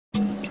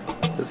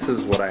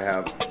is what I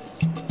have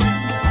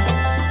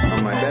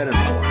on my bed in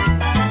the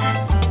morning.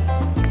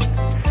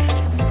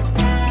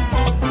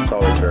 It's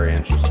always very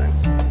interesting.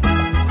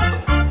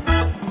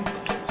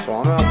 So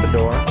I'm out the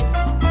door.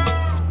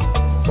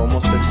 It's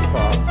almost 6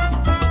 o'clock.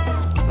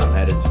 I'm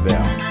headed to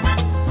Vail.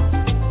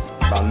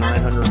 About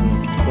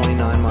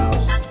 929 miles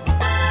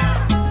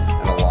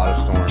and a lot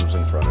of storms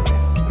in front of me.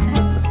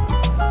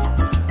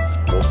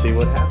 We'll see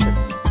what happens.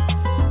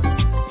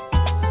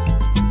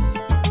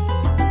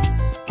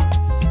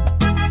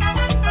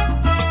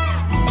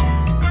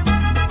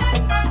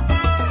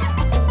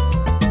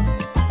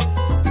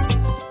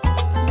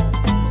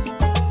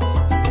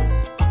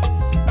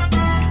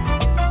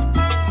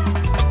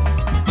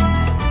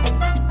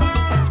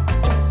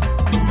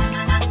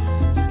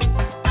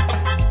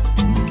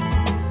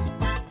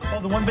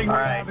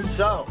 Alright,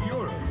 so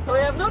we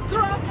have no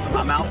trucks.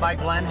 I'm out by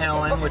Glen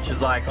Helen, which is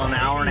like an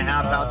hour and a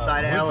half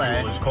outside of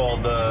LA. It's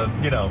called,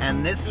 you know.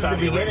 And this is the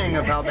beginning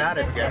of how bad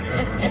it's getting.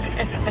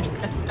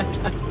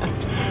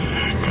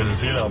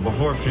 Because, you know,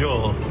 before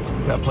fuel,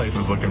 that place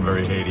was looking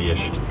very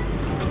Haiti-ish.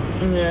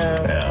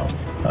 Yeah.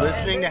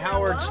 Listening to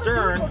Howard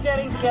Stern. People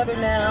getting together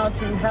now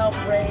to help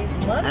raise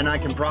money. And I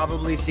can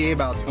probably see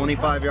about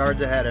 25 yards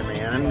ahead of me.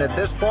 And at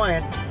this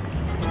point,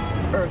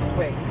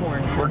 Earthquake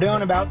torn. we're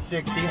doing about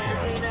 60.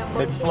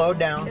 It's slowed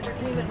down.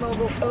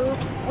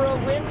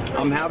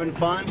 I'm having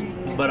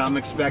fun, but I'm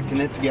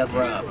expecting it to get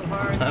rough.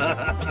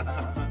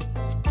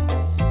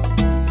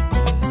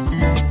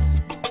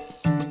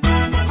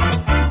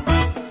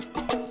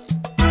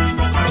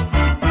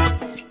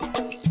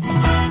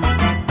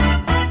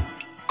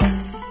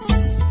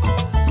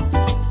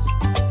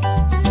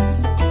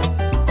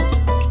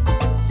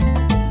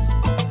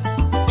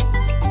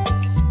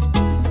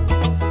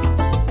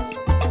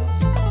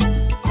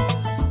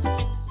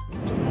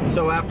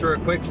 So after a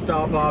quick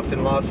stop off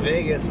in Las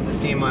Vegas to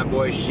see my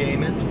boy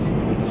Seamus,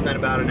 spent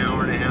about an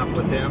hour and a half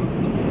with him.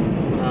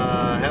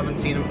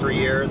 Haven't seen him for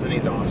years and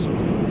he's awesome.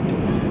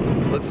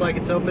 Looks like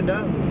it's opened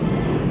up.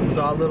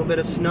 Saw a little bit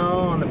of snow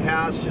on the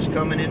pass just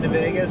coming into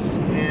Vegas,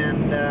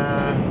 and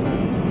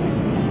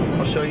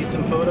I'll show you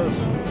some photos.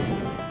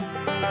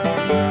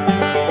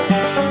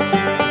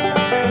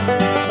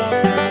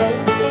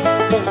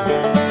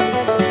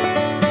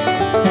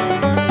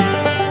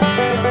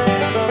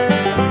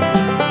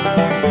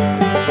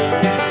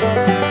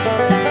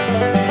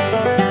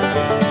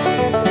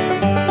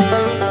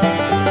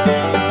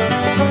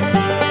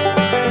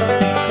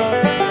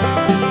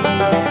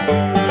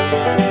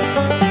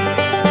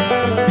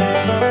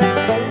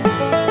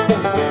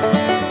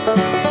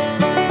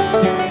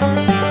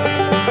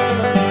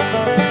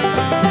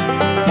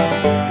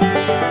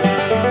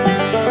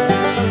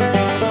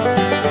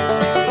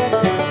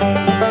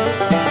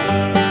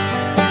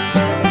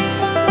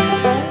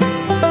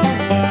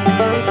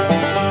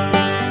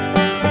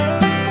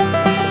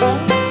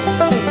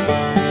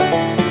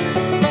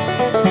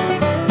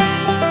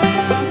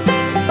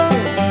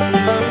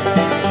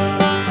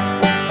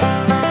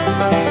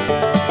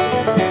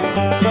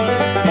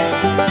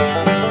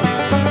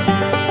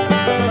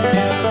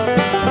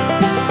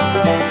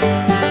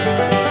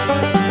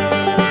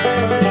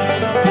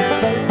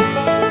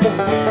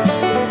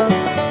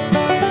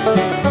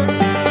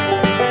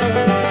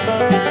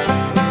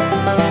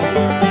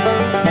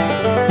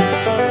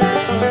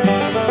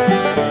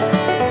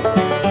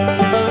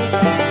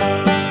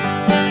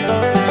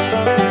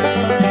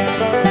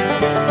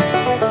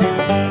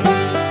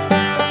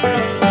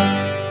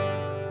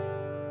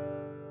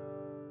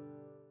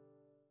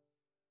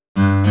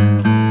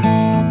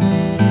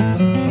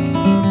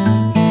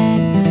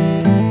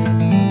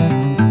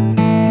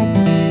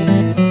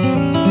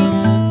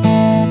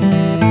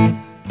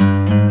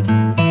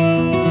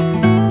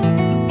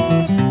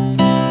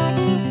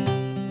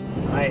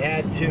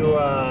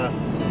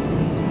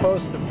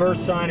 Post the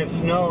first sign of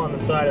snow on the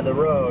side of the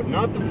road.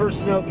 Not the first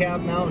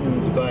snow-capped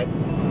mountains, but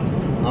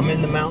I'm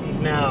in the mountains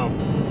now,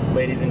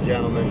 ladies and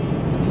gentlemen.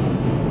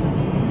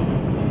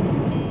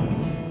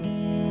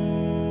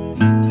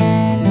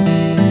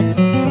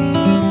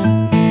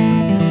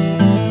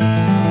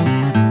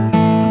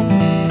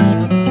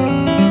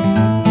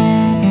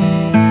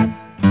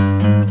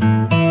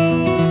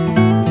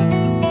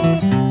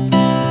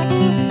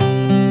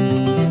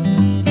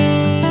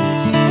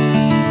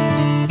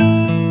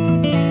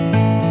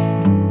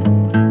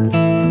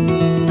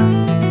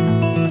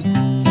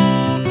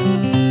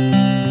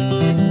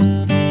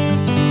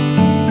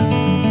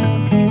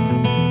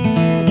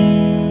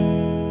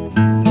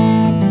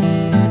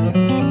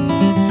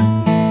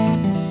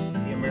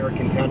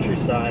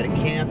 Countryside. It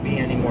can't be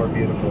any more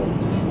beautiful,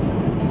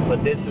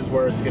 but this is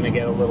where it's going to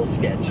get a little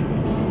sketchy.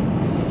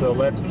 So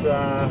let's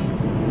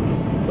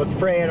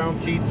pray I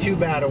don't see too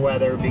bad of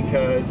weather,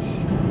 because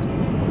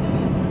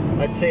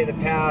I'd say the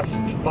past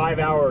 5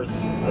 hours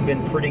have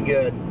been pretty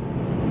good.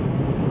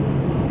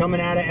 Coming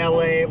out of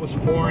LA, it was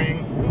pouring.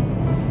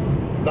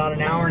 About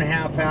an hour and a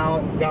half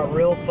out, got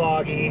real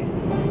foggy,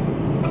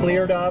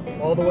 cleared up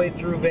all the way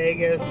through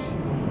Vegas,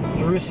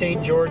 through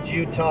St. George,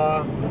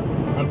 Utah.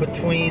 I'm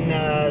between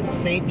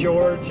St.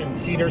 George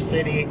and Cedar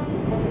City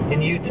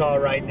in Utah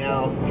right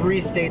now.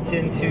 3 states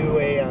into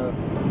a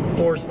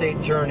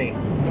 4-state journey.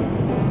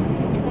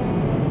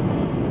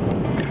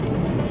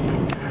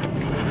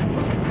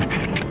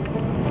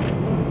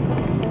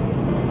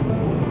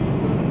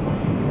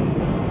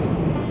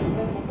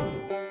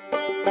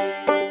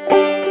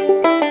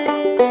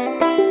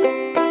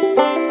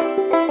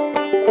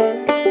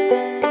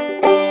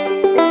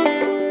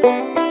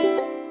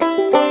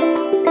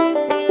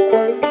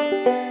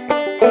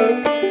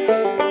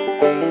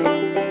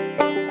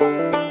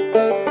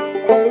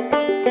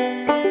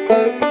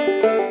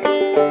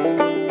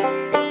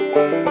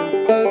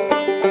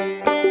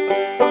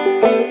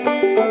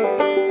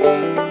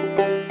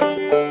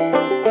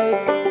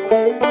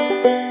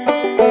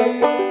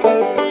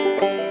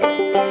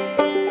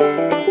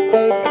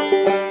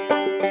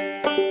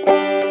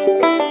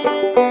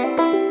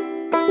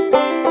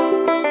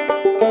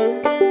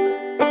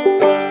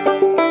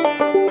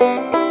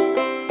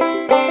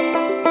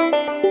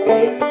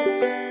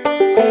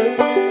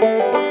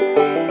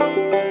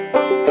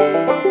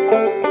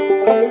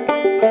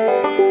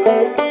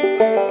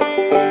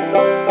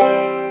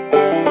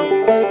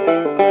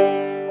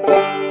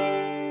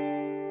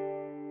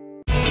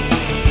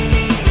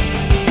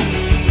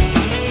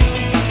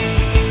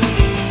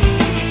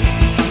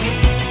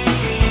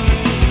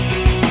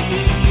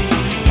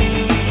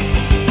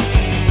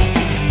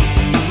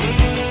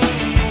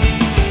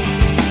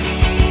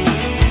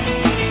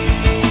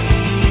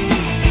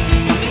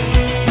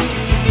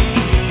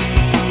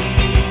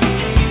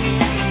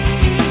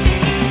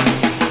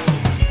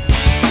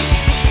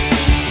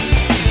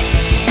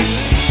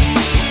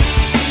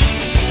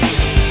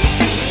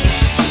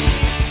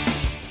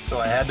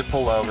 To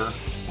pull over.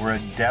 We're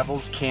at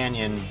Devil's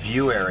Canyon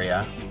view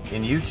area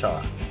in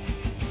Utah,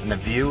 and the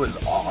view is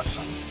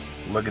awesome.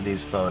 Look at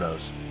these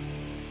photos.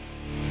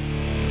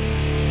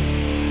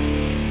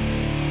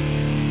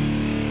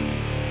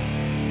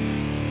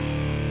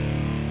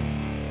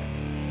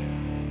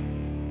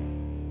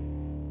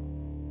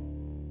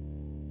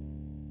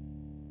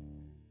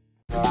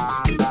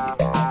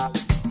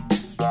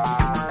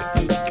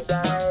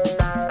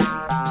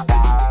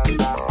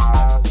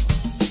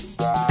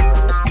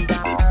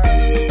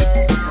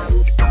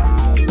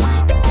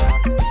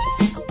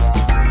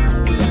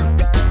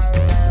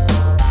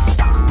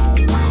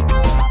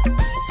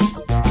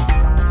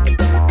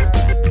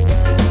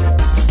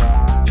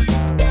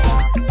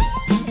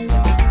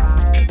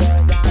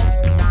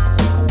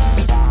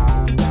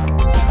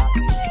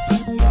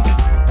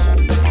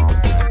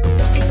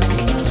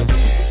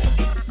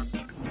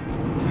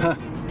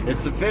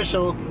 It's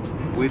official,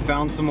 we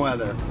found some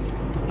weather.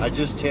 I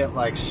just hit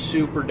like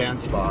super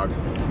dense fog.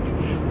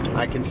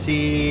 I can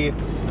see,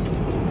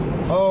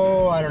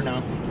 oh, I don't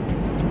know,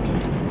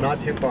 not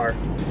too far.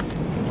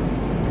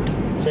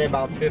 Say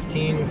about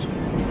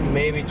 15,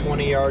 maybe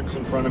 20 yards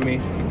in front of me.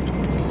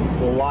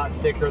 A lot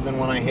thicker than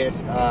when I hit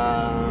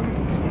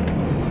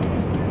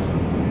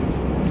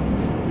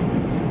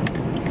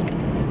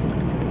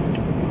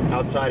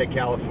outside of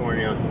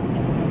California.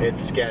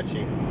 It's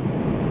sketchy.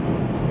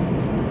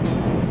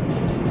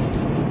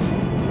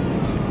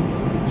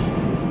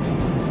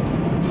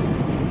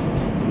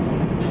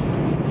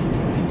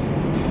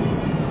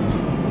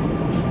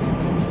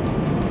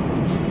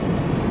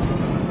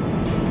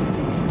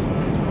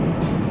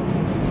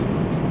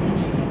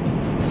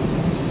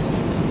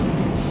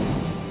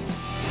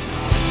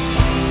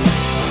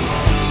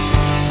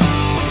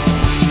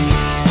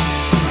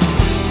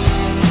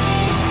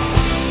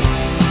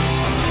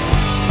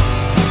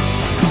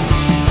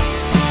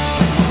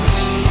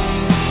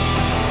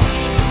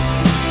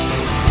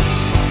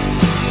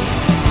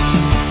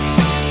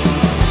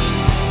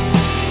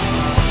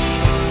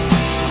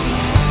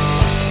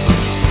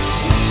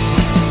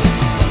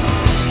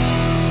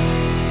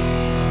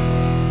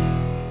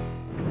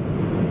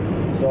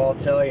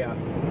 I'll tell you,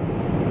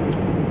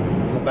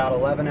 I'm about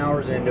 11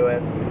 hours into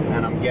it,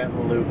 and I'm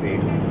getting loopy.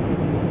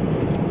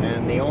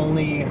 And the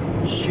only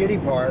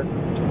shitty part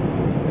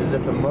is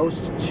that the most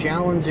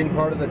challenging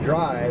part of the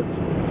drive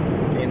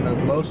in the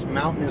most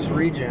mountainous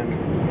region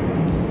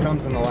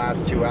comes in the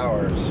last 2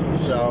 hours.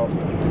 So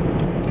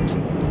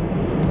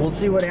we'll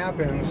see what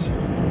happens.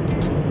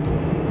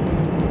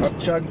 I've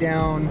chugged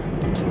down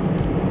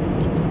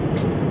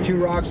 2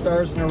 rock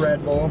stars and a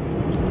Red Bull,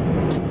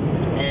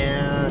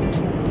 and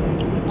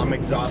I'm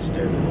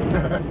exhausted.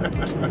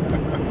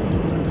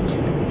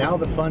 Now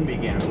the fun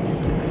begins.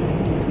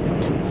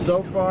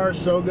 So far,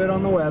 so good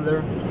on the weather.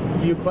 A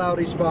few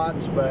cloudy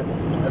spots, but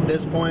at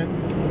this point,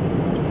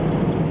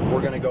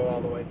 we're gonna go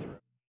all the way through.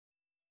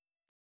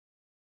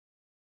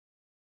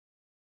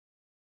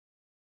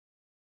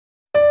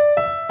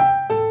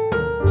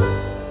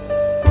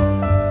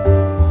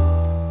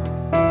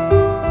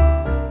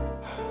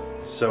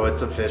 So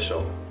it's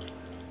official.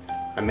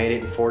 I made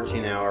it in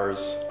 14 hours.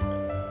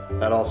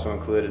 That also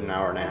included an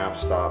 1.5-hour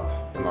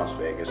stop in Las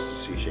Vegas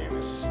to see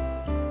Seamus.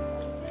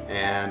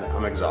 And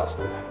I'm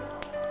exhausted.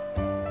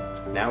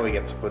 Now we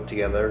get to put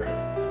together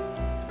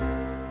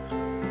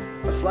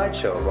a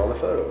slideshow of all the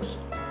photos.